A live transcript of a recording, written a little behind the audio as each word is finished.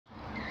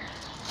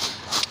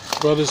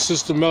Brother,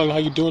 sister Melanin, how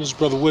you doing? This is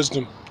Brother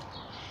Wisdom.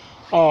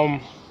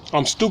 I'm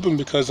stooping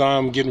because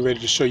I'm getting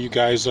ready to show you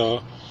guys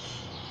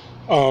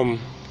um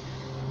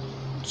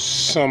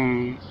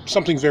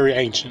something very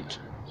ancient.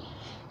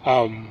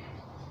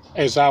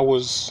 As I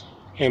was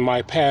in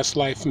my past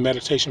life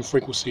meditation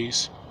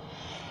frequencies,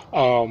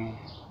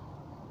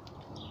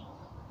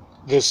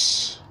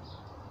 this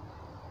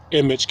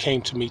image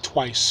came to me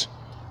twice.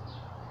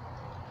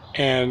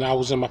 And I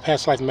was in my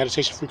past life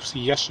meditation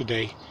frequency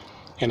yesterday,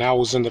 and I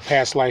was in the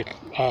past life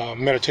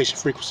meditation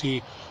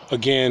frequency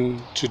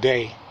again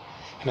today.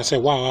 And I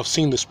said, wow, I've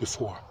seen this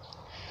before.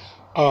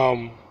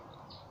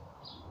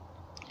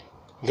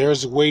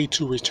 There's a way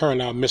to return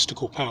our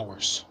mystical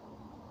powers.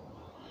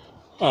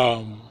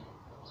 And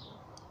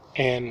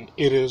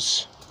it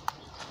is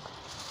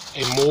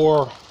a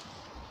more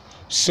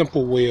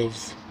simple way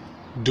of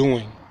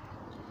doing.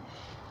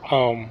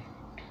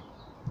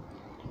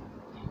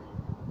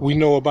 We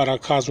know about our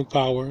cosmic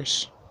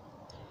powers,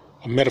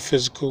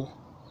 metaphysical,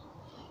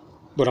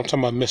 but I'm talking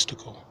about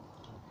mystical.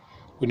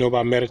 We know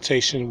about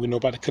meditation. We know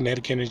about the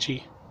kinetic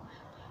energy.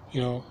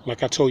 You know,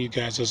 like I told you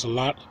guys, there's a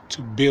lot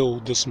to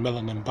build this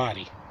melanin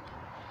body.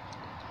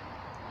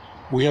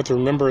 We have to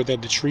remember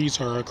that the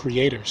trees are our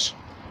creators.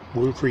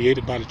 We were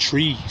created by the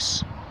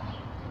trees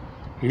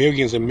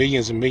millions and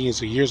millions and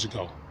millions of years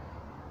ago.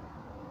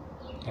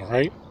 All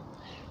right?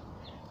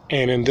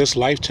 And in this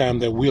lifetime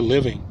that we're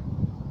living,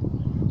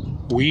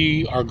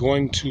 we are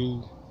going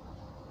to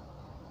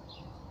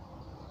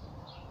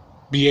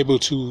be able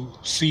to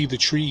see the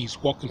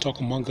trees walk and talk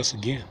among us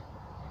again.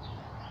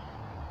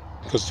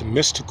 Because the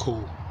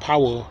mystical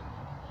power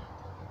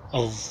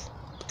of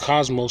the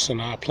cosmos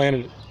and our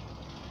planet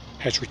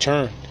has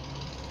returned.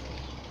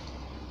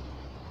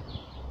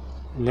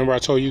 Remember I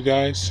told you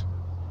guys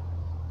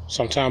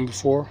sometime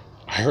before,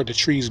 I heard the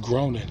trees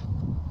groaning.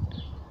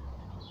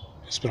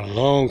 It's been a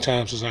long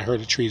time since I heard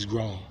the trees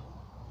groan.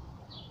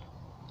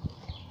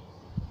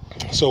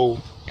 So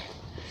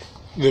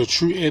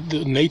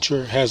the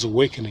nature has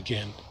awakened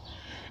again,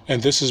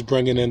 and this is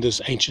bringing in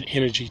this ancient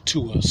energy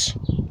to us.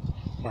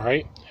 All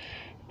right,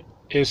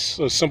 it's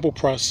a simple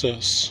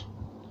process.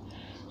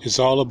 It's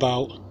all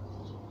about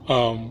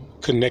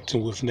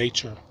connecting with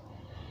nature.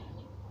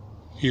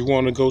 You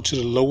want to go to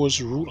the lowest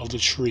root of the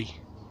tree,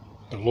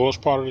 the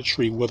lowest part of the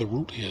tree where the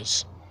root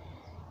is.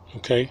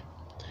 Okay,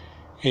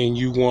 and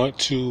you want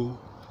to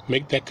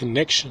make that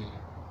connection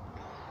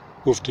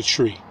with the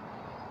tree.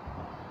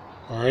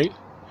 All right,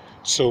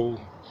 so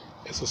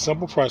it's a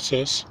simple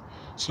process.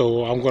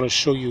 So I'm going to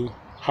show you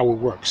how it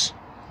works.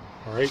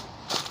 All right,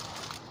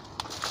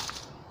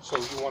 so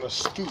you want to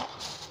stoop.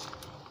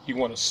 You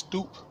want to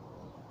stoop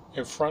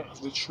in front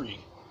of the tree.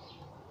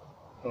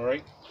 All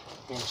right,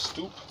 you want to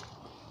stoop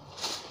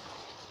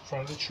in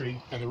front of the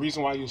tree, and the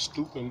reason why you're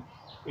stooping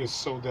is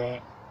so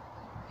that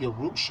your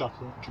root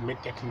chakra can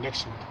make that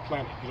connection with the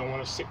planet. You don't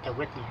want to sit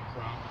directly on the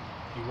ground.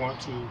 You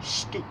want to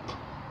stoop.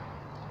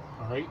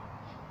 All right.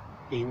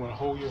 Then you want to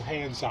hold your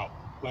hands out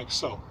like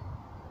so.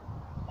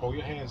 Hold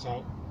your hands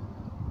out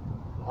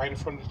right in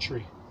front of the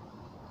tree.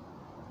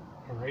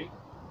 All right.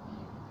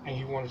 And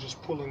you want to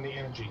just pull in the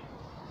energy,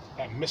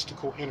 that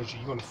mystical energy.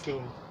 You're going to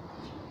feel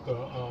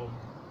the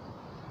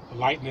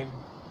lightning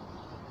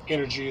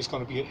energy. It's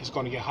going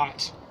to get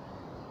hot.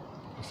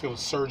 You feel a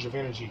surge of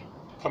energy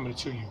coming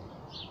to you.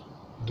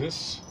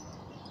 This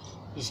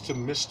is the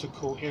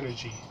mystical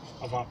energy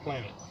of our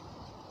planet,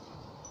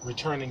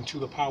 returning to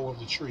the power of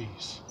the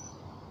trees.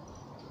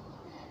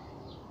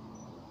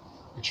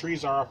 The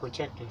trees are our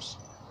protectors.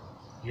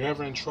 You're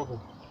ever in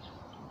trouble,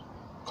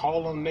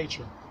 call on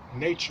nature.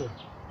 Nature,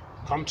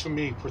 come to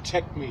me,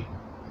 protect me.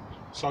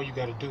 That's all you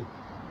got to do.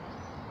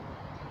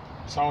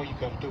 That's all you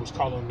got to do is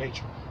call on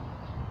nature.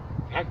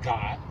 Not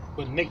God,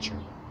 but nature.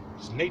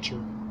 It's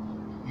nature.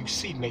 You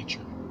see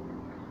nature.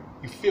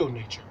 You feel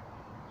nature.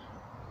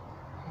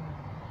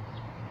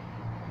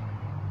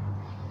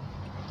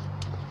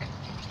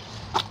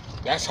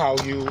 That's how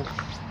you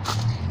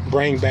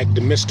bring back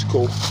the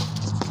mystical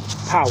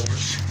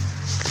powers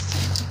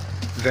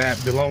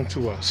that belong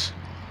to us.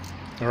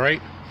 All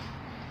right?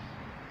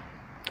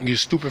 You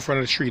stoop in front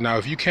of the tree. Now,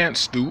 if you can't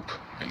stoop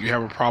and you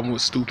have a problem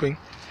with stooping,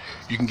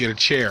 you can get a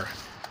chair.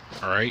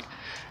 All right?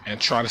 And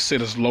try to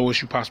sit as low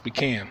as you possibly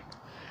can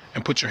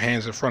and put your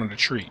hands in front of the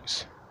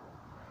trees.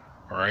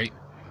 All right?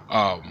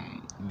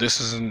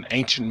 This is an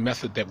ancient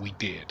method that we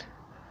did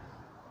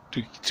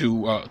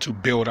to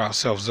build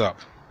ourselves up.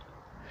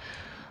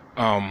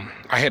 I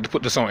had to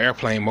put this on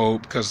airplane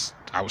mode because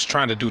I was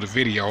trying to do the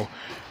video,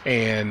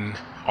 and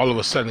all of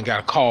a sudden got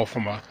a call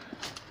from a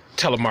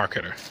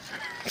telemarketer.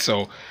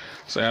 So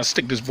I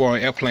stick this boy on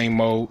airplane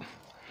mode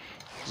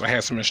because I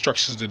had some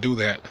instructions to do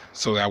that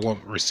so that I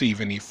won't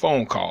receive any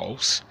phone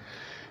calls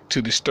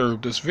to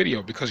disturb this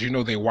video, because you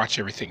know they watch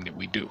everything that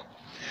we do.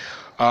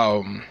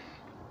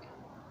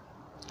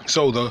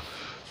 So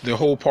the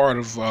whole part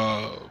of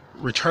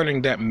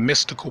returning that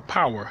mystical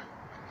power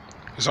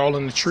is all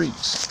in the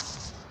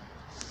trees.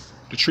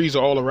 The trees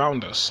are all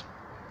around us.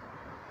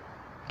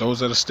 Those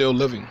that are still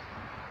living.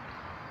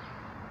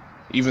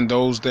 Even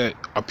those that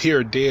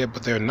appear dead,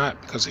 but they're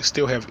not, because they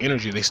still have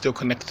energy. They still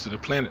connected to the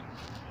planet.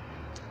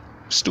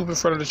 Stoop in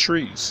front of the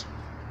trees.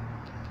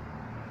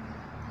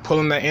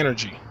 Pulling that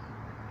energy.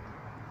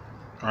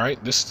 All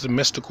right, this is the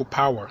mystical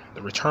power,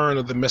 the return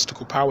of the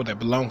mystical power that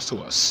belongs to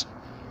us.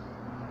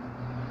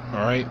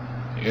 All right,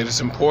 it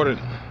is important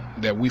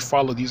that we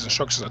follow these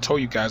instructions. I told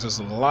you guys there's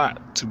a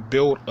lot to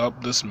build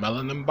up this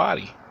melanin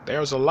body.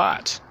 There's a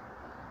lot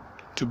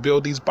to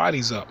build these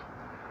bodies up.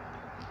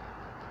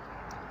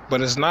 But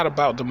it's not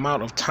about the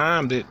amount of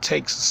time that it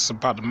takes. It's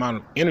about the amount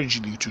of energy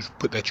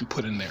that you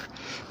put in there.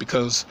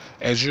 Because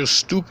as you're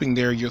stooping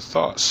there, your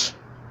thoughts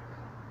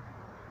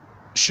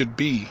should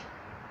be,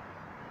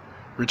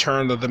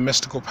 return of the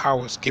mystical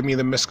powers. Give me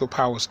the mystical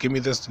powers. Give me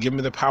this. Give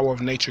me the power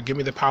of nature. Give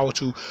me the power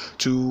to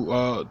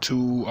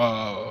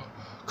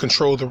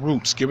control the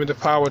roots. Give me the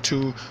power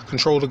to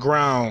control the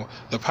ground,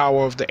 the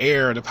power of the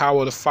air, the power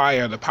of the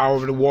fire, the power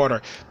of the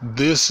water.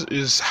 This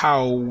is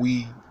how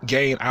we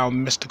gain our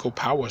mystical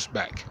powers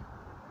back.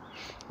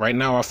 Right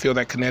now, I feel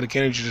that kinetic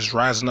energy just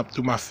rising up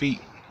through my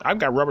feet. I've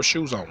got rubber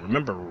shoes on.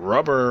 Remember,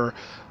 rubber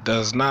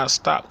does not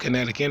stop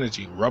kinetic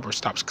energy. Rubber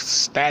stops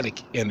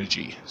static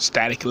energy,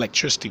 static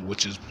electricity,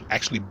 which is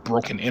actually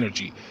broken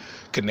energy.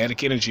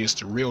 Kinetic energy is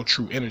the real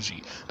true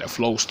energy that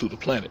flows through the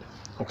planet.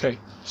 Okay,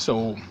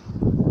 so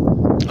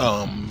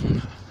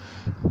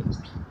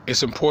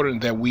it's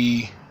important that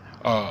we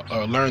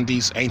learn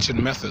these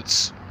ancient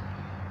methods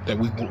that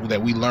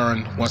we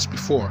learned once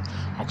before.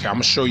 Okay, I'm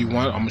gonna show you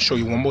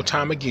one more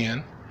time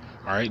again.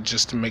 All right,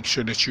 just to make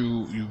sure that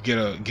you get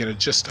a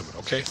gist of it.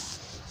 Okay,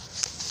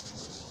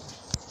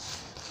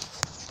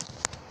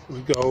 here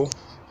we go.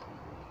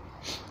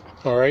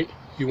 All right,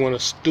 you want to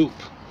stoop.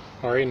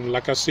 All right, and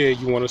like I said,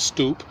 you want to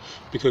stoop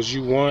because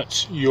you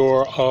want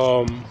your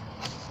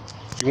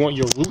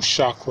root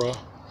chakra.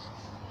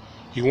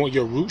 You want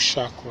your root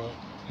chakra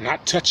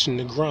not touching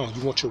the ground.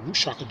 You want your root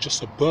chakra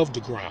just above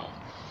the ground,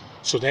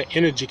 so that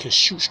energy can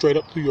shoot straight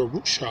up through your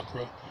root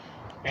chakra,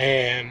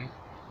 and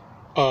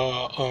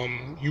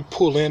you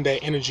pull in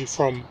that energy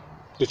from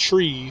the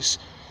trees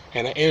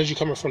and the energy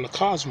coming from the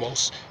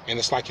cosmos, and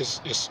it's like it's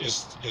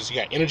you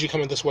got energy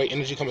coming this way,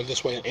 energy coming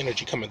this way, and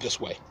energy coming this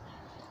way.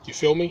 You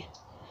feel me?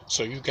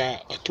 So you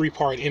got a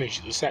three-part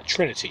energy. It's that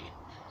trinity,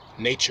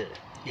 nature.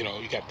 You know,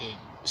 you got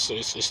so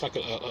it's like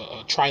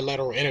a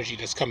trilateral energy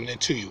that's coming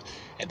into you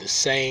at the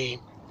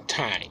same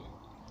time.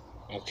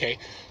 Okay,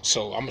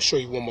 so I'm gonna show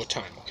you one more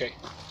time. Okay,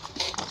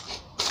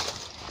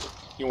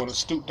 you want to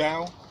stoop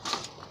down.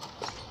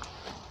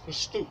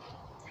 Just stoop,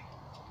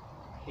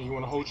 and you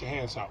want to hold your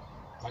hands out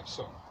like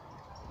so.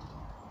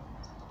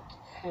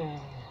 And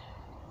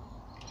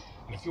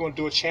if you want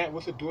to do a chant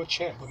with it, do a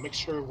chant, but make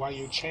sure while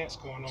your chant's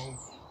going on,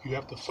 you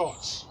have the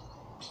thoughts.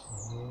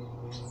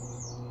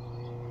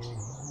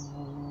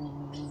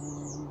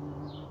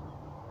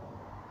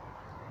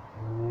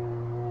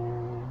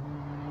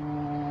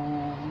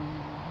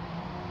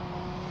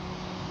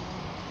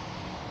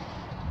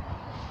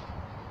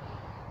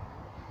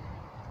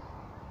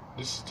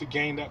 This is to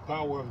gain that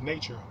power of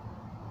nature,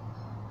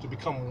 to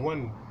become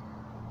one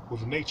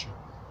with nature,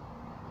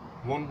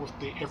 one with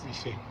the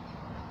everything.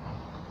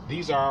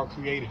 These are our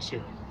creators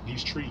here,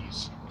 these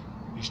trees.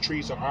 These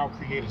trees are our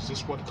creators. This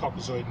is what the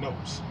Caucasoid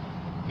knows.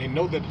 They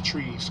know that the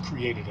trees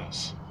created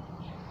us.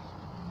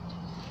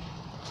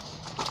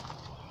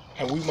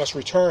 And we must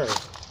return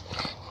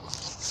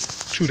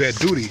to that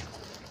duty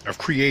of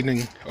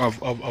creating,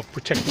 of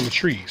protecting the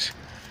trees.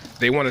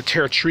 They want to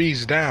tear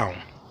trees down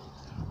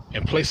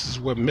in places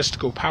where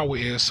mystical power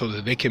is, so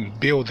that they can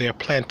build their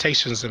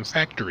plantations and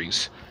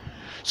factories,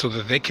 so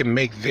that they can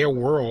make their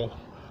world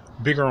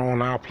bigger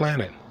on our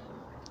planet.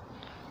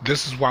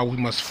 This is why we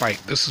must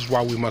fight. This is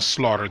why we must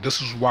slaughter.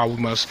 This is why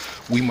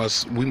we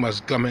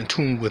must come in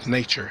tune with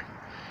nature,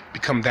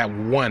 become that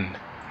one,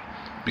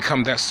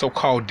 become that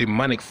so-called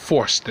demonic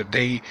force that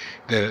they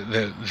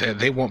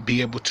won't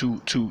be able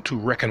to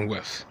reckon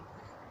with.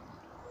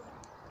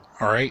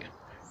 All right,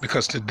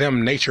 because to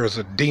them nature is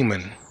a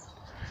demon.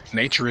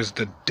 Nature is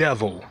the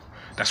devil.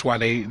 That's why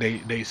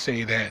they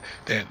say that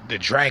the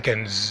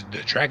dragons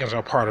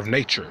are part of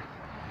nature.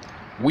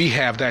 We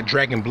have that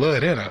dragon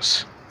blood in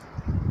us.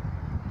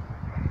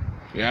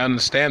 Yeah, I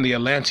understand the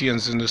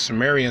Atlanteans and the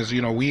Sumerians,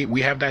 you know,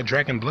 we have that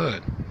dragon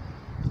blood.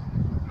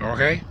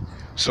 Okay?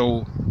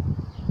 So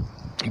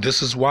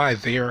this is why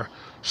they're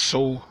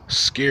so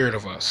scared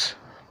of us.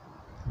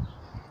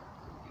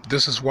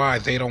 This is why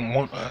they don't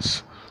want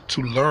us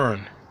to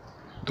learn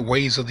the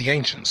ways of the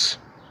ancients.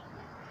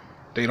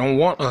 They don't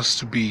want us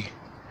to be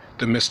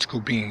the mystical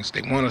beings.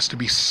 They want us to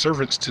be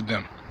servants to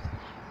them.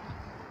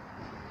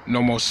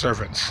 No more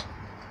servants.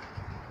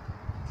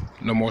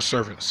 No more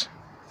servants.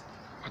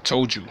 I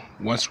told you,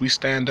 once we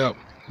stand up,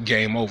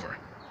 game over.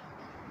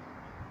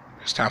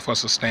 It's time for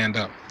us to stand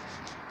up.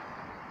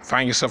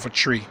 Find yourself a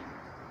tree.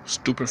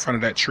 Stoop in front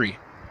of that tree.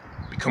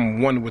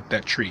 Become one with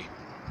that tree.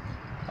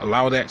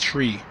 Allow that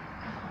tree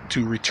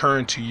to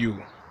return to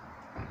you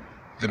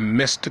the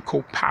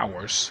mystical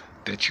powers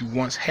that you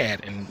once had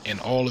in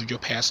all of your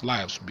past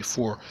lives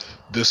before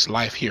this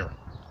life here.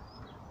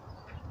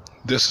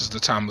 This is the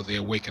time of the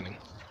awakening.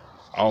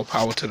 All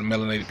power to the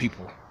melanated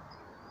people.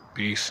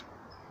 Peace.